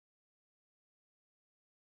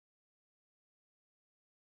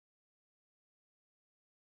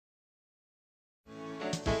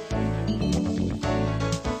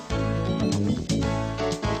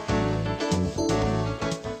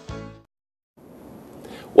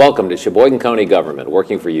Welcome to Sheboygan County Government,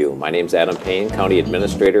 working for you. My name's Adam Payne, County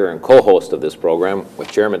Administrator and co-host of this program with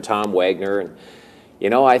Chairman Tom Wagner. And you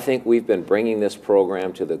know, I think we've been bringing this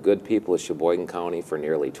program to the good people of Sheboygan County for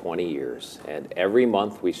nearly 20 years. And every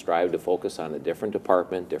month we strive to focus on a different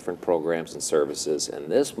department, different programs and services. And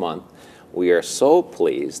this month we are so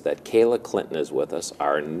pleased that Kayla Clinton is with us,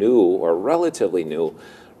 our new, or relatively new,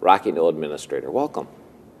 Rocky Knoll Administrator. Welcome.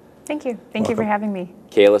 Thank you. Thank you for having me.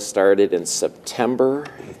 Kayla started in September,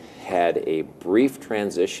 had a brief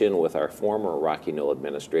transition with our former Rocky Knoll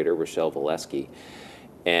Administrator, Rochelle Valesky,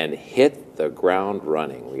 and hit the ground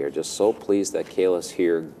running. We are just so pleased that Kayla's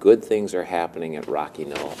here. Good things are happening at Rocky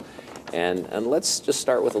Knoll. And let's just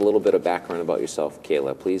start with a little bit of background about yourself,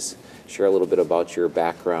 Kayla. Please share a little bit about your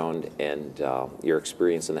background and your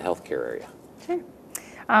experience in the healthcare area. Sure.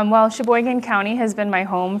 Well, Sheboygan County has been my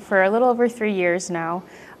home for a little over 3 years now.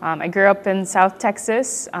 I grew up in South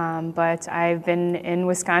Texas, but I've been in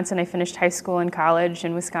Wisconsin. I finished high school and college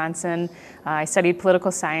in Wisconsin. I studied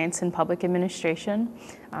political science and public administration.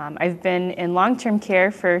 I've been in long-term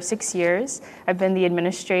care for 6 years. I've been the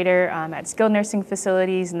administrator at skilled nursing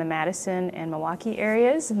facilities in the Madison and Milwaukee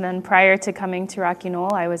areas. And then prior to coming to Rocky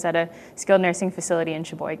Knoll, I was at a skilled nursing facility in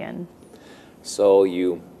Sheboygan. So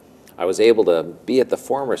I was able to be at the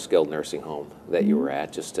former skilled nursing home that you were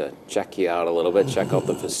at just to check you out a little bit, check out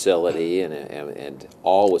the facility, and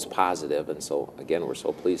all was positive. And so, again, we're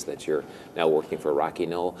so pleased that you're now working for Rocky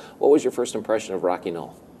Knoll. What was your first impression of Rocky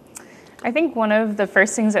Knoll? I think one of the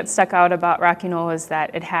first things that stuck out about Rocky Knoll is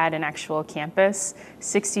that it had an actual campus.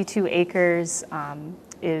 62 acres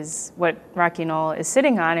is what Rocky Knoll is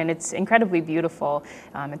sitting on, and it's incredibly beautiful.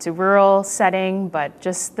 It's a rural setting, but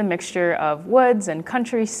just the mixture of woods and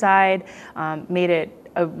countryside made it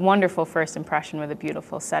a wonderful first impression with a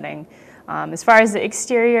beautiful setting. As far as the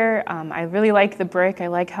exterior, I really like the brick. I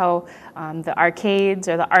like how the arcades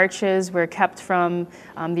or the arches were kept from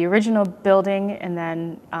the original building, and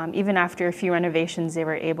then even after a few renovations, they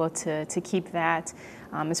were able to keep that.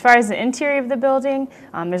 As far as the interior of the building,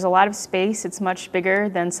 there's a lot of space. It's much bigger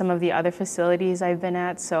than some of the other facilities I've been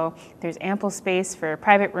at, so there's ample space for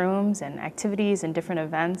private rooms and activities and different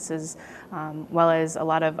events, as well as a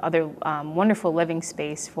lot of other wonderful living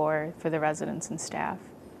space for the residents and staff.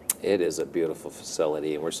 It is a beautiful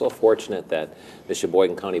facility, and we're so fortunate that the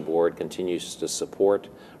Sheboygan County Board continues to support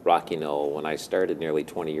Rocky Knoll. When I started nearly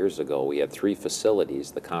 20 years ago, we had 3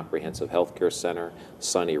 facilities: the Comprehensive Healthcare Center,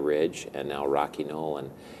 Sunny Ridge, and now Rocky Knoll.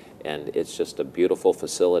 And it's just a beautiful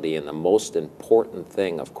facility, and the most important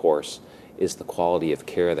thing, of course, is the quality of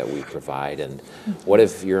care that we provide. And what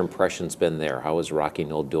have your impressions been there? How is Rocky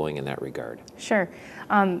Knoll doing in that regard? Sure.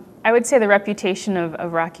 I would say the reputation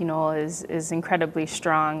of Rocky Knoll is incredibly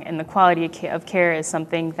strong, and the quality of care is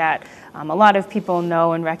something that a lot of people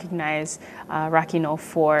know and recognize Rocky Knoll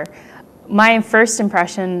for. My first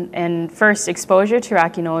impression and first exposure to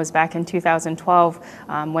Rocky Knoll was back in 2012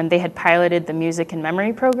 when they had piloted the music and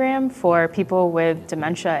memory program for people with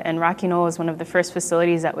dementia, and Rocky Knoll was one of the first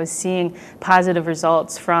facilities that was seeing positive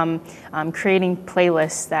results from creating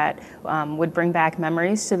playlists that would bring back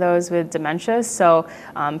memories to those with dementia. So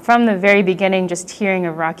from the very beginning, just hearing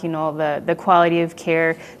of Rocky Knoll, the quality of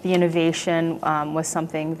care, the innovation was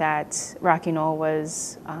something that Rocky Knoll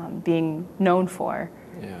was being known for.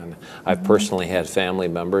 Yeah, and I've personally had family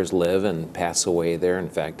members live and pass away there. In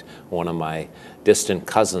fact, one of my distant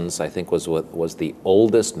cousins, I think, was the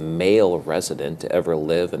oldest male resident to ever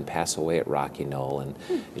live and pass away at Rocky Knoll, and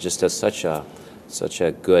it just has such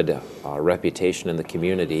a good reputation in the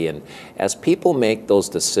community. And as people make those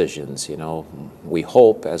decisions, you know, we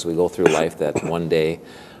hope as we go through life that one day,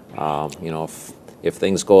 you know, if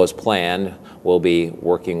things go as planned, we'll be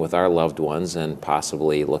working with our loved ones and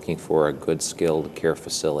possibly looking for a good skilled care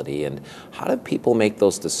facility. And how do people make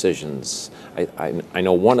those decisions? I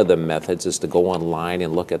know one of the methods is to go online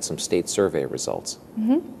and look at some state survey results.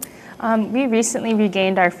 Mm-hmm. We recently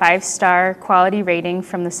regained our 5-star quality rating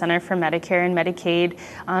from the Center for Medicare and Medicaid.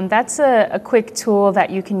 That's a quick tool that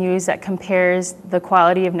you can use that compares the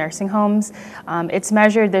quality of nursing homes. It's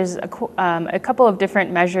measured, there's a couple of different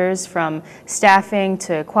measures, from staffing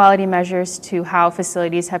to quality measures to how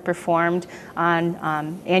facilities have performed on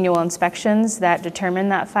annual inspections that determine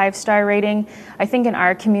that 5-star rating. I think in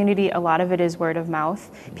our community, a lot of it is word of mouth.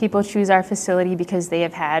 People choose our facility because they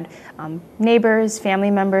have had neighbors, family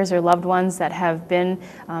members, or loved ones that have been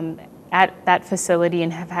at that facility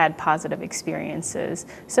and have had positive experiences.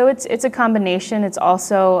 So it's a combination. It's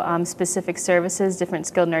also specific services. Different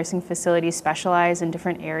skilled nursing facilities specialize in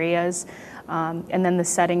different areas. And then the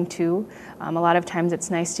setting too. A lot of times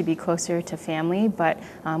it's nice to be closer to family, but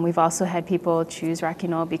we've also had people choose Rocky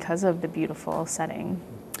Knoll because of the beautiful setting.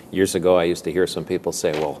 Years ago, I used to hear some people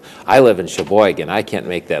say, well, I live in Sheboygan, I can't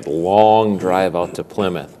make that long drive out to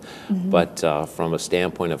Plymouth. But from a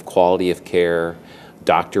standpoint of quality of care,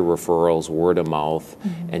 doctor referrals, word of mouth,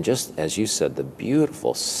 and just, as you said, the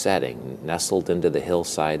beautiful setting, nestled into the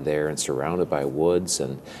hillside there and surrounded by woods,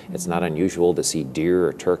 and it's not unusual to see deer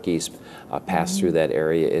or turkeys pass through that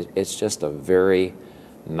area. It's just a very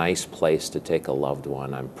nice place to take a loved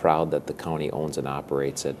one. I'm proud that the county owns and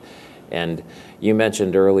operates it. And you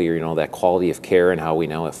mentioned earlier, you know, that quality of care and how we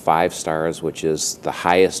now have 5 stars, which is the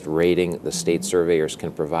highest rating the state surveyors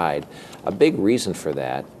can provide. A big reason for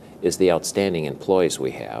that is the outstanding employees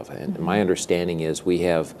we have. And my understanding is we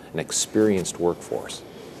have an experienced workforce.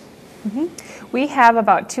 We have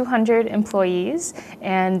about 200 employees,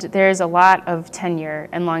 and there's a lot of tenure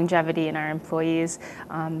and longevity in our employees.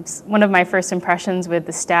 One of my first impressions with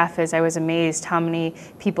the staff is I was amazed how many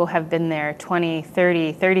people have been there 20,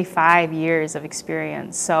 30, 35 years of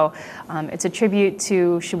experience. So it's a tribute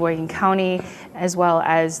to Sheboygan County as well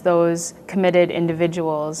as those committed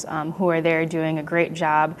individuals who are there doing a great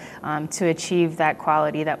job to achieve that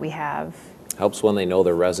quality that we have. Helps when they know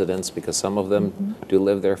their residents, because some of them do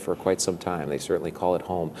live there for quite some time. They certainly call it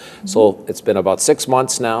home. So it's been about 6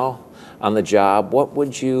 months now on the job. What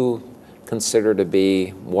would you consider to be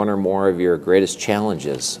one or more of your greatest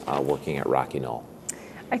challenges working at Rocky Knoll?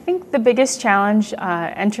 I think the biggest challenge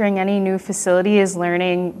entering any new facility is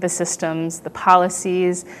learning the systems, the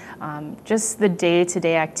policies, just the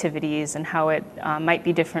day-to-day activities and how it might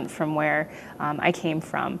be different from where I came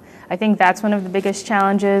from. I think that's one of the biggest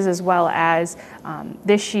challenges, as well as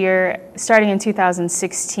this year, starting in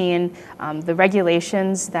 2016, the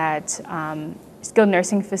regulations that skilled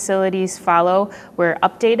nursing facilities follow were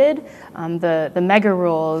updated. The mega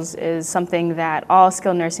rules is something that all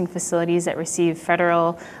skilled nursing facilities that receive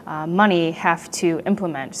federal money have to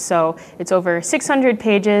implement. So it's over 600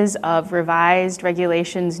 pages of revised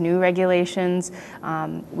regulations, new regulations.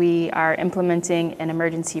 We are implementing an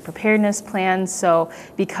emergency preparedness plan. So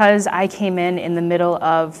because I came in the middle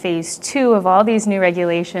of phase 2 of all these new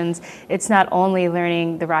regulations, it's not only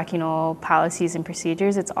learning the Rocky Knoll policies and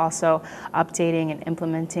procedures, it's also updating and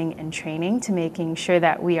implementing and training to making sure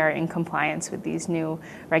that we are in compliance with these new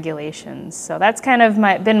regulations. So that's kind of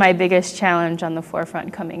been my biggest challenge on the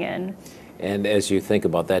forefront coming in. And as you think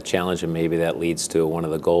about that challenge, and maybe that leads to one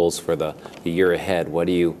of the goals for the year ahead, what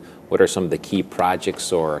are some of the key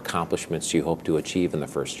projects or accomplishments you hope to achieve in the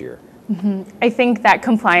first year? I think that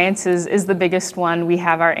compliance is the biggest one. We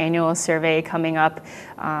have our annual survey coming up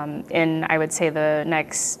in, I would say, the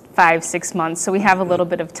next 5-6 months, so we have a little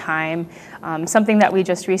bit of time. Something that we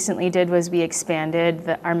just recently did was we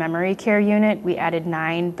expanded our memory care unit. We added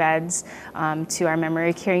 9 beds to our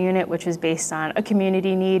memory care unit, which was based on a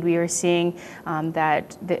community need. We were seeing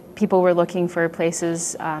that people were looking for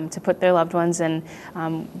places to put their loved ones, and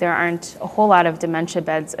there aren't a whole lot of dementia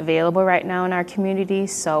beds available right now in our community,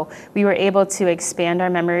 so we were able to expand our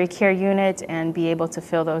memory care unit and be able to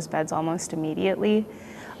fill those beds almost immediately.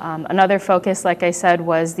 Another focus, like I said,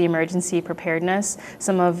 was the emergency preparedness.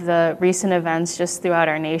 Some of the recent events just throughout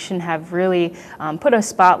our nation have really put a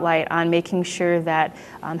spotlight on making sure that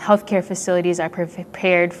healthcare facilities are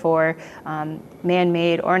prepared for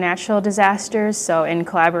man-made or natural disasters. So in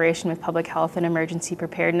collaboration with public health and emergency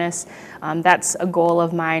preparedness, that's a goal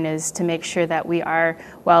of mine, is to make sure that we are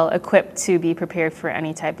well equipped to be prepared for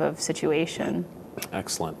any type of situation.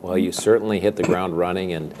 Excellent. Well, you certainly hit the ground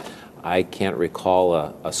running, and I can't recall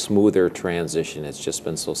a smoother transition. It's just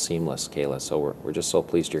been so seamless, Kayla. So we're just so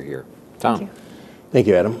pleased you're here. Tom. Thank you. Thank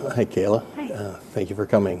you, Adam. Hi, Kayla. Hi. Thank you for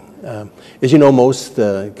coming. As you know, most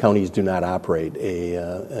counties do not operate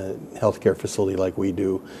a healthcare facility like we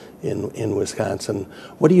do in Wisconsin.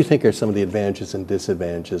 What do you think are some of the advantages and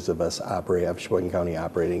disadvantages of Sheboygan County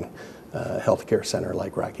operating a healthcare center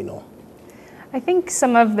like Rocky Knoll? I think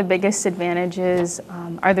some of the biggest advantages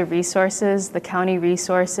are the resources, the county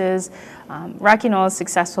resources. Rocky Knoll is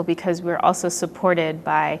successful because we're also supported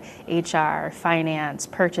by HR, finance,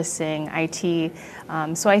 purchasing, IT.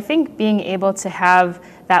 So I think being able to have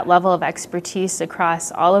that level of expertise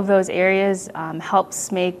across all of those areas helps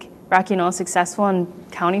make Rocky Knoll successful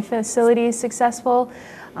and county facilities successful.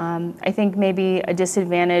 I think maybe a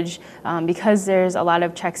disadvantage, because there's a lot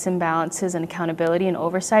of checks and balances and accountability and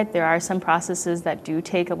oversight, there are some processes that do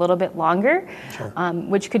take a little bit longer, Sure.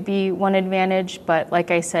 Which could be one advantage, but like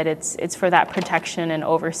I said, it's for that protection and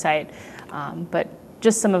oversight. But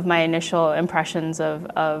just some of my initial impressions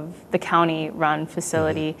of the county-run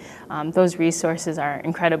facility, those resources are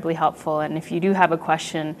incredibly helpful. And if you do have a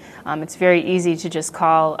question, it's very easy to just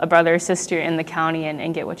call a brother or sister in the county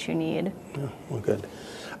and get what you need. Yeah, well, good.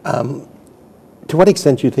 To what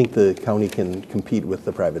extent do you think the county can compete with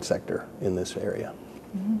the private sector in this area?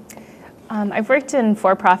 I've worked in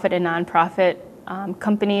for-profit and nonprofit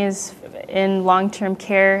companies in long-term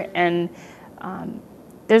care, and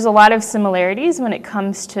there's a lot of similarities when it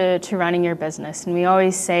comes to running your business. And we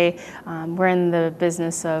always say we're in the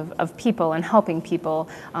business of people and helping people,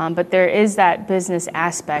 but there is that business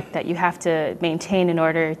aspect that you have to maintain in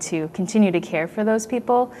order to continue to care for those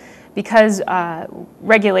people, because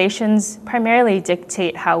regulations primarily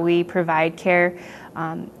dictate how we provide care.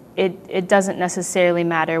 It doesn't necessarily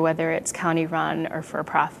matter whether it's county-run or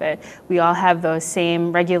for-profit. We all have those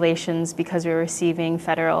same regulations because we're receiving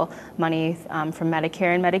federal money from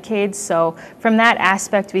Medicare and Medicaid. So from that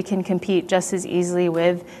aspect, we can compete just as easily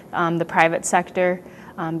with the private sector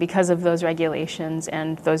because of those regulations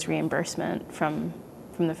and those reimbursement from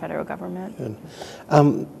the federal government.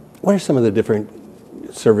 Good. What are some of the different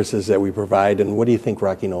services that we provide, and what do you think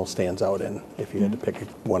Rocky Knoll stands out in, if you had to pick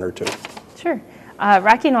one or two? Sure.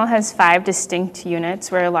 Rocky Knoll has 5 distinct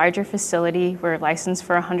units. We're a larger facility. We're licensed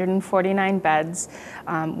for 149 beds.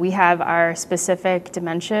 We have our specific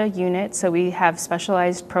dementia unit, so we have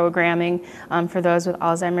specialized programming for those with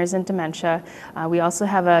Alzheimer's and dementia. We also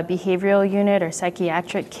have a behavioral unit or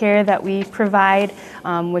psychiatric care that we provide,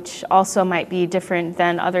 which also might be different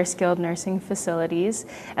than other skilled nursing facilities.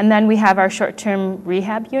 And then we have our short-term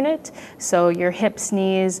rehab unit, so your hips,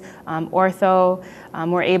 knees, ortho.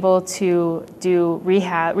 We're able to do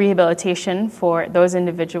rehabilitation for those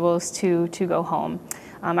individuals to go home.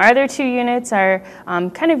 Our other 2 units are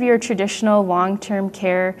kind of your traditional long-term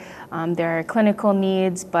care. There are clinical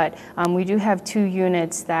needs, but we do have 2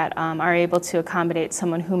 units that are able to accommodate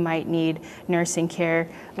someone who might need nursing care,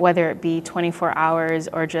 whether it be 24 hours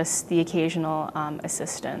or just the occasional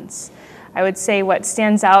assistance. I would say what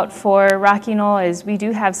stands out for Rocky Knoll is we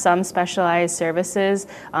do have some specialized services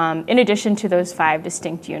in addition to those 5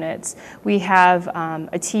 distinct units. We have a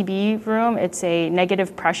TB room. It's a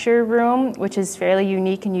negative pressure room, which is fairly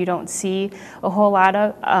unique and you don't see a whole lot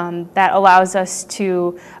of. That allows us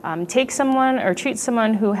to take someone or treat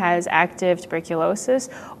someone who has active tuberculosis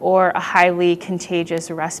or a highly contagious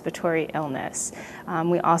respiratory illness.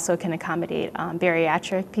 We also can accommodate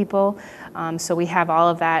bariatric people, so we have all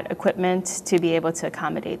of that equipment to be able to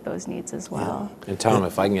accommodate those needs as well. And Tom,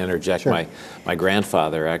 if I can interject, Sure. my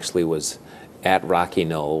grandfather actually was at Rocky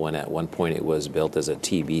Knoll when at one point it was built as a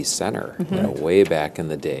TB center, way back in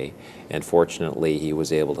the day, and fortunately he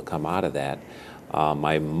was able to come out of that.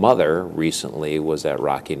 My mother recently was at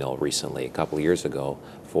Rocky Knoll a couple of years ago,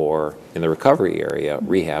 in the recovery area,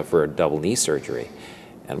 rehab for a double knee surgery.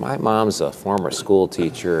 And my mom's a former school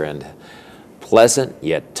teacher and pleasant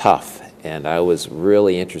yet tough. And I was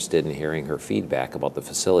really interested in hearing her feedback about the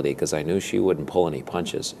facility because I knew she wouldn't pull any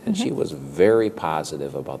punches. And she was very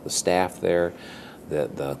positive about the staff there,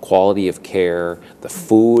 the quality of care, the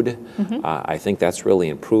food. I think that's really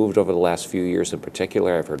improved over the last few years in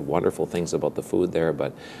particular. I've heard wonderful things about the food there,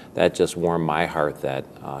 but that just warmed my heart that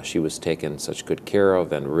she was taken such good care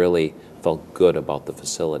of and really felt good about the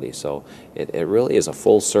facility. So it really is a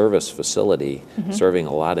full-service facility serving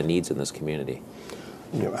a lot of needs in this community.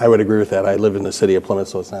 You know, I would agree with that. I live in the city of Plymouth,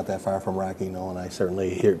 so it's not that far from Rocky Knoll, and I certainly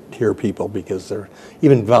hear people because they're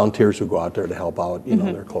even volunteers who go out there to help out. You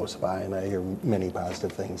know, they're close by, and I hear many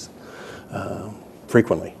positive things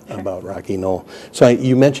frequently about Rocky Knoll. So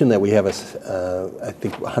you mentioned that we have I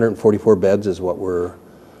think 144 beds is what we're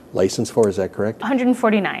licensed for. Is that correct?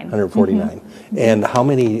 149. 149. And how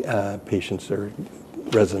many patients or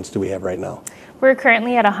residents do we have right now? We're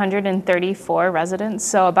currently at 134 residents,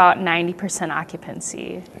 so about 90%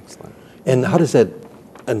 occupancy. Excellent. And how does that,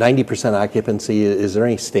 a 90% occupancy, is there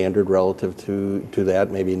any standard relative to that?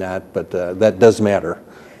 Maybe not, but that does matter.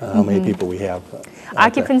 how many people we have.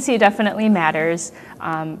 Occupancy definitely matters.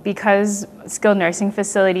 Because skilled nursing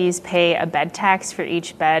facilities pay a bed tax for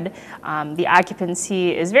each bed, the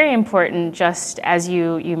occupancy is very important just as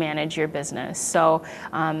you manage your business. So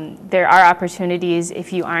there are opportunities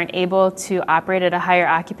if you aren't able to operate at a higher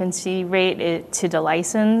occupancy rate to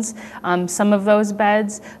delicense some of those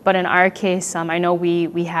beds. But in our case, I know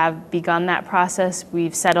we have begun that process.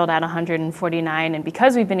 We've settled at 149, and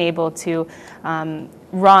because we've been able to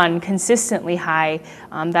run consistently high,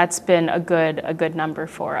 that's been a good number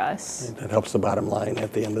for us. That helps the bottom line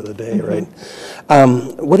at the end of the day, right?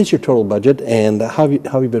 What is your total budget, and how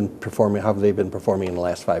have you been performing? How have they been performing in the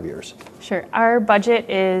last 5 years? Sure. Our budget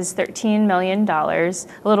is $13 million, a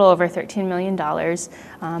little over $13 million.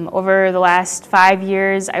 Over the last 5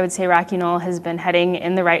 years, I would say Rocky Knoll has been heading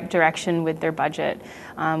in the right direction with their budget.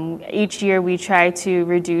 Each year we try to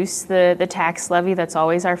reduce the tax levy. That's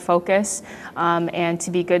always our focus, and to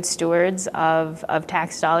be good stewards of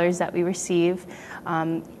tax dollars that we receive.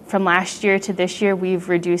 From last year to this year, we've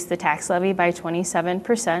reduced the tax levy by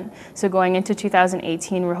 27%. So going into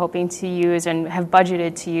 2018, we're hoping to use and have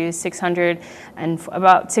budgeted to use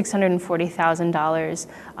about $640,000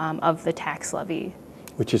 of the tax levy.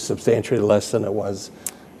 Which is substantially less than it was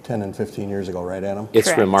 10 and 15 years ago, right, Adam? It's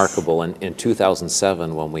Correct. remarkable. In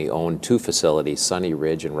 2007, when we owned 2 facilities, Sunny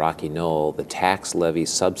Ridge and Rocky Knoll, the tax levy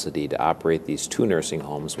subsidy to operate these 2 nursing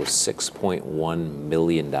homes was $6.1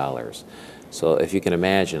 million. So if you can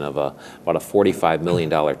imagine, of about a $45 million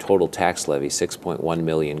total tax levy, $6.1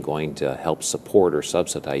 million going to help support or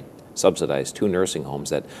subsidize 2 nursing homes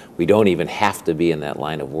that we don't even have to be in that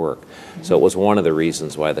line of work. So it was one of the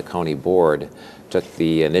reasons why the county board took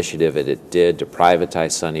the initiative that it did to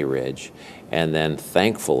privatize Sunny Ridge, and then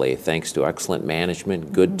thankfully, thanks to excellent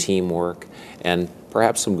management, good teamwork, and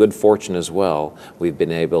perhaps some good fortune as well, we've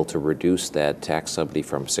been able to reduce that tax subsidy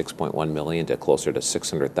from $6.1 million to closer to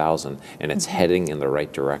 $600,000, and it's heading in the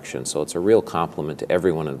right direction. So it's a real compliment to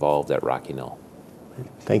everyone involved at Rocky Knoll.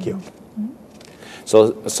 Thank you.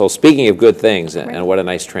 So speaking of good things, and what a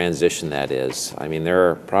nice transition that is. I mean, there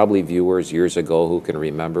are probably viewers years ago who can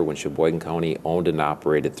remember when Sheboygan County owned and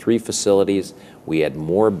operated 3 facilities. We had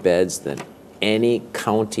more beds than any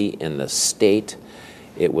county in the state.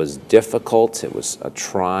 It was difficult. It was a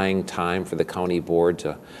trying time for the county board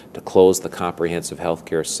to close the Comprehensive Health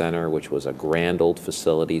Care Center, which was a grand old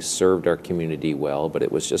facility, served our community well, but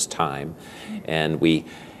it was just time. And we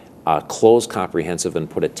closed Comprehensive and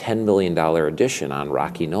put a $10 million addition on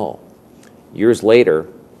Rocky Knoll. Years later,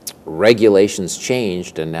 regulations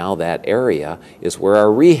changed, and now that area is where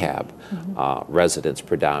our rehab residents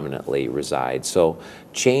predominantly reside. So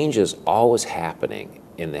change is always happening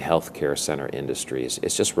in the healthcare center industries.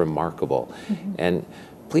 It's just remarkable. And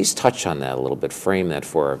please touch on that a little bit, frame that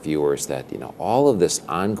for our viewers, that all of this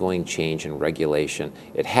ongoing change and regulation,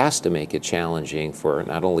 it has to make it challenging for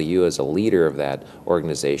not only you as a leader of that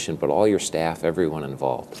organization, but all your staff, everyone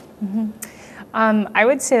involved. I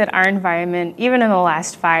would say that our environment, even in the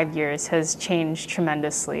last 5 years, has changed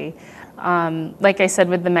tremendously. Like I said,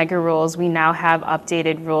 with the mega rules, we now have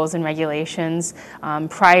updated rules and regulations.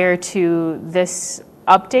 Prior to this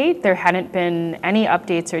update, there hadn't been any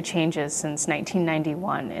updates or changes since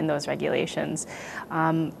 1991 in those regulations.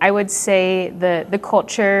 I would say the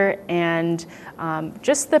culture and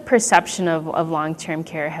just the perception of long-term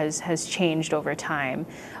care has changed over time.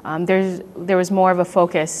 There was more of a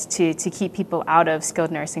focus to keep people out of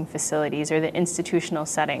skilled nursing facilities or the institutional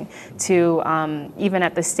setting, to even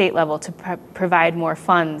at the state level to provide more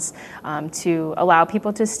funds to allow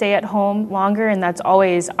people to stay at home longer, and that's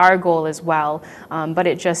always our goal as well. But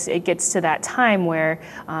it gets to that time where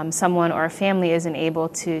someone or a family isn't able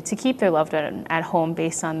to keep their loved one at home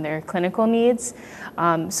based on their clinical needs.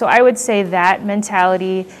 So I would say that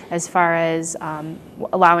mentality, as far as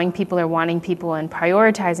allowing people or wanting people and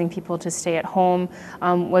prioritizing people to stay at home,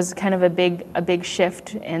 was kind of a big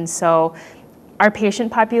shift. And so our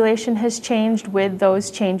patient population has changed with those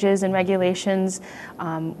changes and regulations.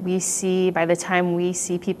 We see, by the time we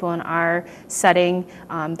see people in our setting,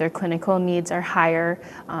 their clinical needs are higher,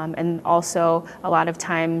 and also a lot of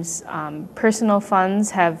times personal funds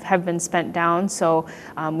have been spent down. So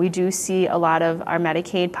we do see a lot of our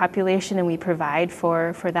Medicaid population, and we provide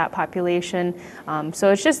for that population. So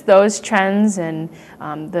it's just those trends and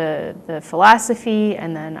the philosophy,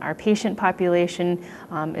 and then our patient population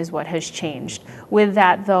is what has changed. With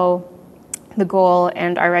that, though, the goal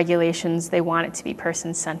and our regulations, they want it to be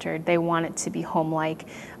person-centered. They want it to be home-like.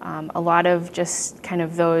 A lot of just kind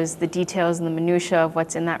of the details and the minutia of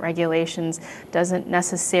what's in that regulations doesn't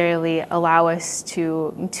necessarily allow us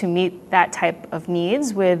to meet that type of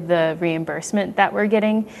needs with the reimbursement that we're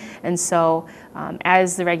getting. And so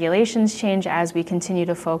as the regulations change, as we continue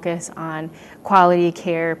to focus on quality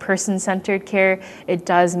care, person-centered care, it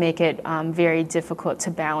does make it very difficult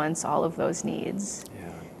to balance all of those needs.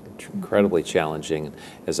 Incredibly challenging.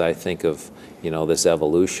 As I think of, this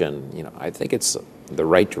evolution, I think it's the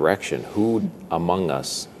right direction. Who among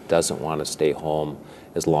us doesn't want to stay home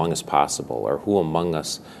as long as possible, or who among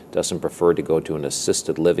us doesn't prefer to go to an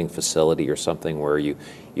assisted living facility or something where you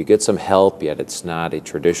get some help, yet it's not a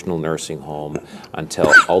traditional nursing home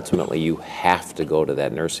until ultimately you have to go to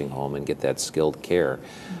that nursing home and get that skilled care.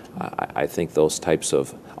 I think those types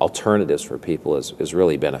of alternatives for people is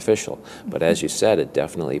really beneficial. But as you said, it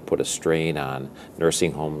definitely put a strain on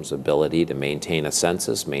nursing homes' ability to maintain a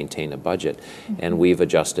census, maintain a budget, and we've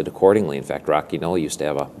adjusted accordingly. In fact, Rocky Knoll used to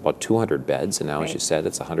have about 200 beds, and now, as you said,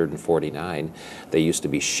 it's 149. They used to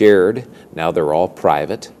be shared. Now they're all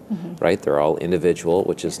private, right? They're all individual,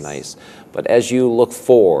 which is nice. But as you look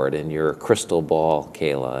forward in your crystal ball,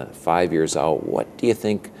 Kayla, 5 years out, what do you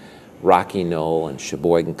think Rocky Knoll and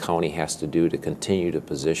Sheboygan County has to do to continue to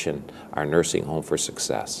position our nursing home for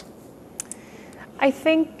success? I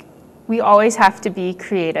think we always have to be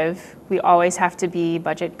creative. We always have to be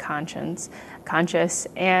budget conscious.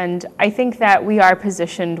 And I think that we are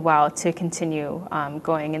positioned well to continue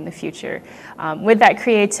going in the future. With that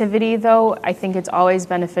creativity, though, I think it's always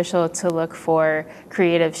beneficial to look for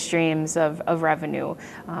creative streams of revenue.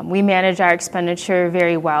 We manage our expenditure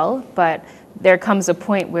very well, but there comes a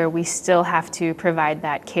point where we still have to provide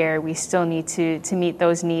that care. We still need to meet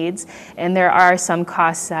those needs, and there are some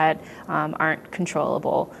costs that aren't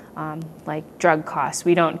controllable, like drug costs.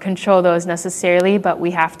 We don't control those necessarily, but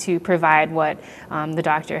we have to provide what the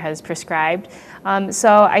doctor has prescribed.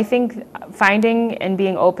 So I think finding and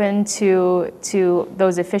being open to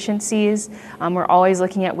those efficiencies, we're always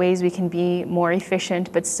looking at ways we can be more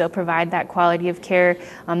efficient but still provide that quality of care.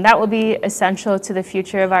 That will be essential to the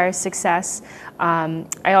future of our success.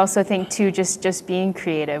 I also think too, just being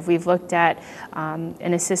creative. We've looked at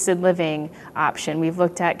an assisted living option. We've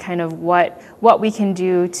looked at kind of what we can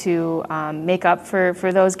do to make up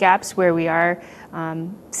for those gaps where we are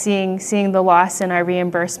seeing the loss in our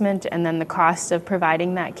reimbursement and then the cost of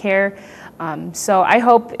providing that care. So I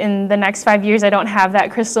hope in the next 5 years, I don't have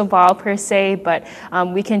that crystal ball per se, but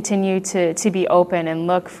we continue to be open and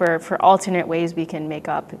look for alternate ways we can make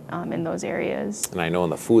up in those areas. And I know in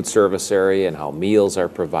the food service area and how meals are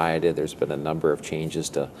provided, there's been a number of changes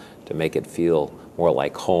to make it feel more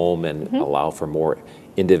like home and allow for more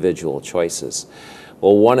individual choices.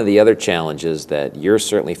 Well, one of the other challenges that you're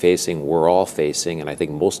certainly facing, we're all facing, and I think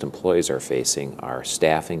most employees are facing, are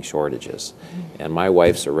staffing shortages. And my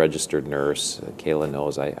wife's a registered nurse. Kayla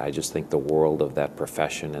knows I just think the world of that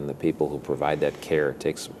profession and the people who provide that care. It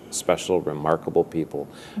takes special, remarkable people,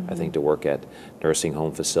 I think, to work at nursing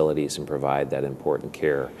home facilities and provide that important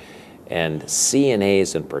care. And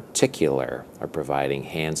CNAs in particular are providing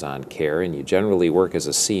hands-on care, and you generally work as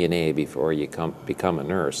a CNA before you become a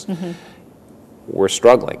nurse. We're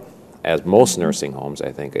struggling, as most nursing homes,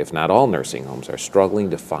 I think, if not all nursing homes, are struggling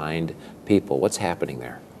to find people. What's happening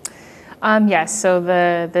there? Yes, so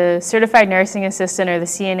the certified nursing assistant or the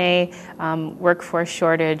CNA workforce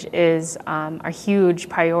shortage is a huge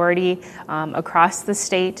priority across the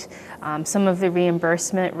state. Some of the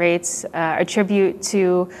reimbursement rates attribute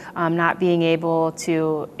to not being able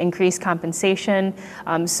to increase compensation.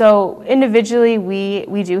 So individually,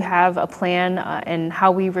 we do have a plan in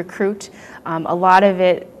how we recruit. A lot of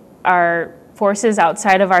it are forces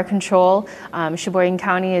outside of our control. Sheboygan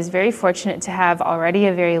County is very fortunate to have already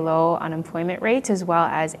a very low unemployment rate as well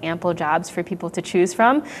as ample jobs for people to choose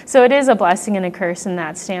from. So it is a blessing and a curse in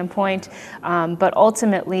that standpoint. But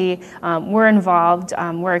ultimately, we're involved.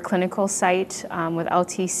 We're a clinical site with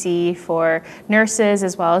LTC for nurses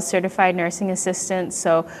as well as certified nursing assistants.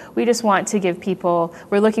 So we just want to give people,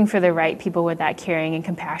 we're looking for the right people with that caring and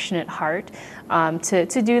compassionate heart to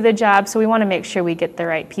do the job. So we want to make sure we get the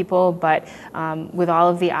right people, but with all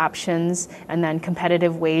of the options and then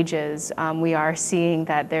competitive wages, we are seeing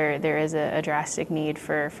that there is a drastic need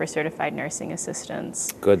for certified nursing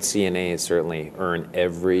assistants. Good CNAs certainly earn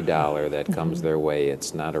every dollar that comes their way.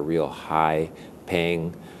 It's not a real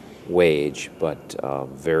high-paying wage, but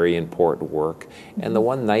very important work. And the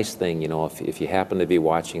one nice thing, if you happen to be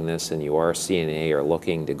watching this and you are a CNA or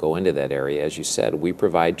looking to go into that area, as you said, we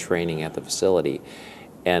provide training at the facility.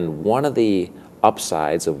 And one of the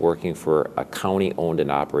upsides of working for a county-owned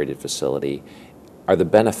and operated facility are the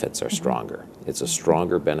benefits are stronger. It's a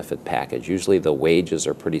stronger benefit package. Usually the wages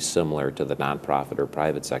are pretty similar to the nonprofit or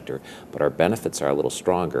private sector, but our benefits are a little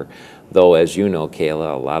stronger. Though, as you know,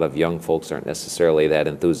 Kayla, a lot of young folks aren't necessarily that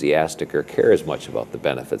enthusiastic or care as much about the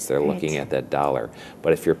benefits. They're looking at that dollar.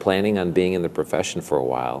 But if you're planning on being in the profession for a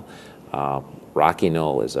while, Rocky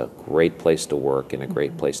Knoll is a great place to work and a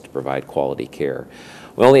great place to provide quality care.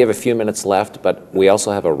 We only have a few minutes left, but we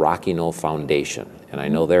also have a Rocky Knoll Foundation, and I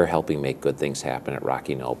know they're helping make good things happen at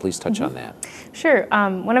Rocky Knoll. Please touch on that. Sure.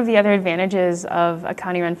 One of the other advantages of a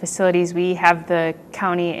county-run facilities, we have the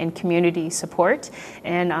county and community support,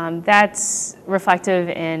 and that's reflective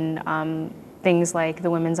in things like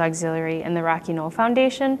the Women's Auxiliary and the Rocky Knoll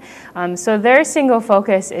Foundation. So their single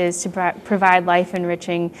focus is to provide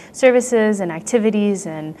life-enriching services and activities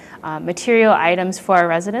and material items for our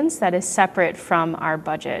residents that is separate from our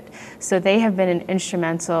budget. So they have been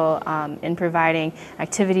instrumental in providing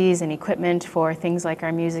activities and equipment for things like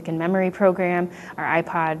our music and memory program, our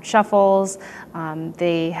iPod shuffles.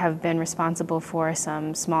 They have been responsible for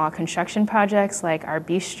some small construction projects like our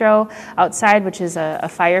bistro outside, which is a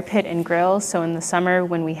fire pit and grill. So in the summer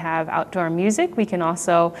when we have outdoor music, we can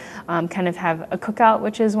also kind of have a cookout,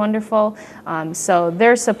 which is wonderful. So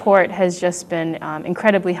their support has just been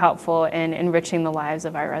incredibly helpful in enriching the lives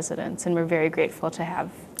of our residents, and we're very grateful to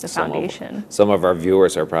have the foundation. Some of our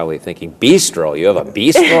viewers are probably thinking, bistro, you have a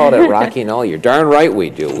bistro out at Rocky Knoll? You're darn right we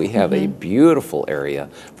do. We have a beautiful area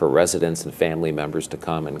for residents and family members to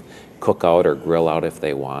come and cook out or grill out if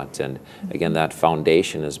they want. And again, that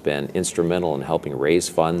foundation has been instrumental in helping raise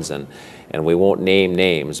funds, and we won't name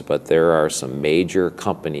names, but there are some major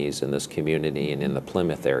companies in this community and in the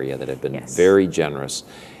Plymouth area that have been very generous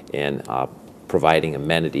in providing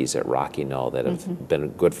amenities at Rocky Knoll that have been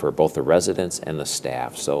good for both the residents and the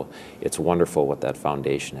staff. So it's wonderful what that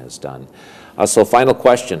foundation has done. So final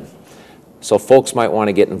question. So folks might want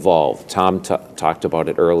to get involved. Tom talked about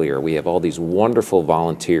it earlier. We have all these wonderful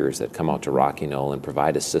volunteers that come out to Rocky Knoll and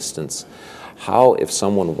provide assistance. How, if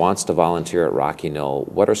someone wants to volunteer at Rocky Knoll,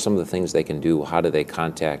 what are some of the things they can do? How do they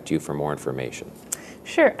contact you for more information?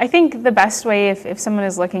 Sure. I think the best way, if someone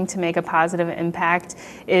is looking to make a positive impact,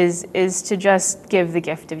 is to just give the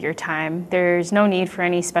gift of your time. There's no need for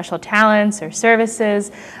any special talents or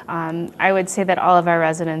services. I would say that all of our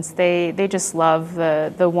residents, they just love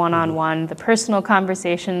the one-on-one, the personal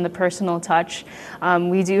conversation, the personal touch.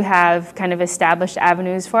 We do have kind of established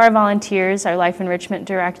avenues for our volunteers. Our Life Enrichment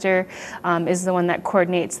Director is the one that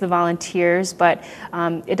coordinates the volunteers, but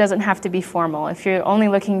it doesn't have to be formal. If you're only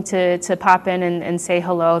looking to pop in and say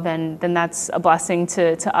hello, then that's a blessing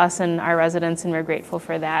to us and our residents, and we're grateful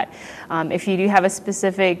for that. If you do have a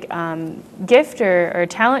specific gift or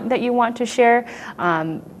talent that you want to share,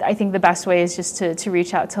 I think the best way is just to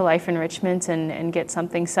reach out to Life Enrichment and get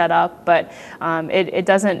something set up. But it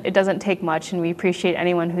doesn't take much, and we appreciate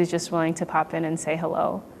anyone who's just willing to pop in and say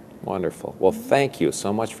hello. Wonderful. Well, thank you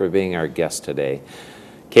so much for being our guest today.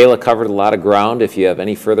 Kayla covered a lot of ground. If you have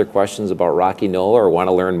any further questions about Rocky Knoll or want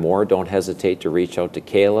to learn more, don't hesitate to reach out to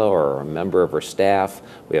Kayla or a member of her staff.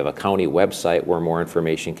 We have a county website where more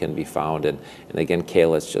information can be found. And again,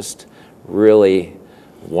 Kayla, it's just really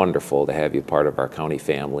wonderful to have you part of our county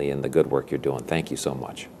family and the good work you're doing. Thank you so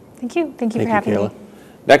much. Thank you. Thank you for having me.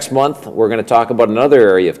 Next month, we're going to talk about another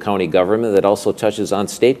area of county government that also touches on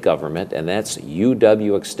state government, and that's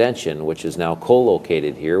UW Extension, which is now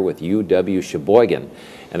co-located here with UW Sheboygan.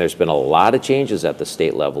 And there's been a lot of changes at the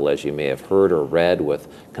state level, as you may have heard or read, with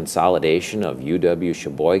consolidation of UW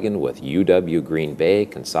Sheboygan with UW Green Bay,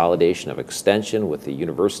 consolidation of Extension with the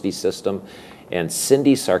university system, and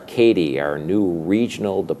Cindy Sarkady, our new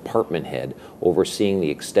regional department head overseeing the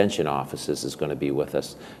Extension offices, is going to be with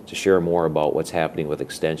us to share more about what's happening with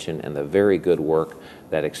Extension and the very good work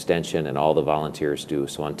that Extension and all the volunteers do.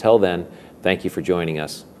 So until then, thank you for joining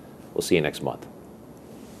us. We'll see you next month.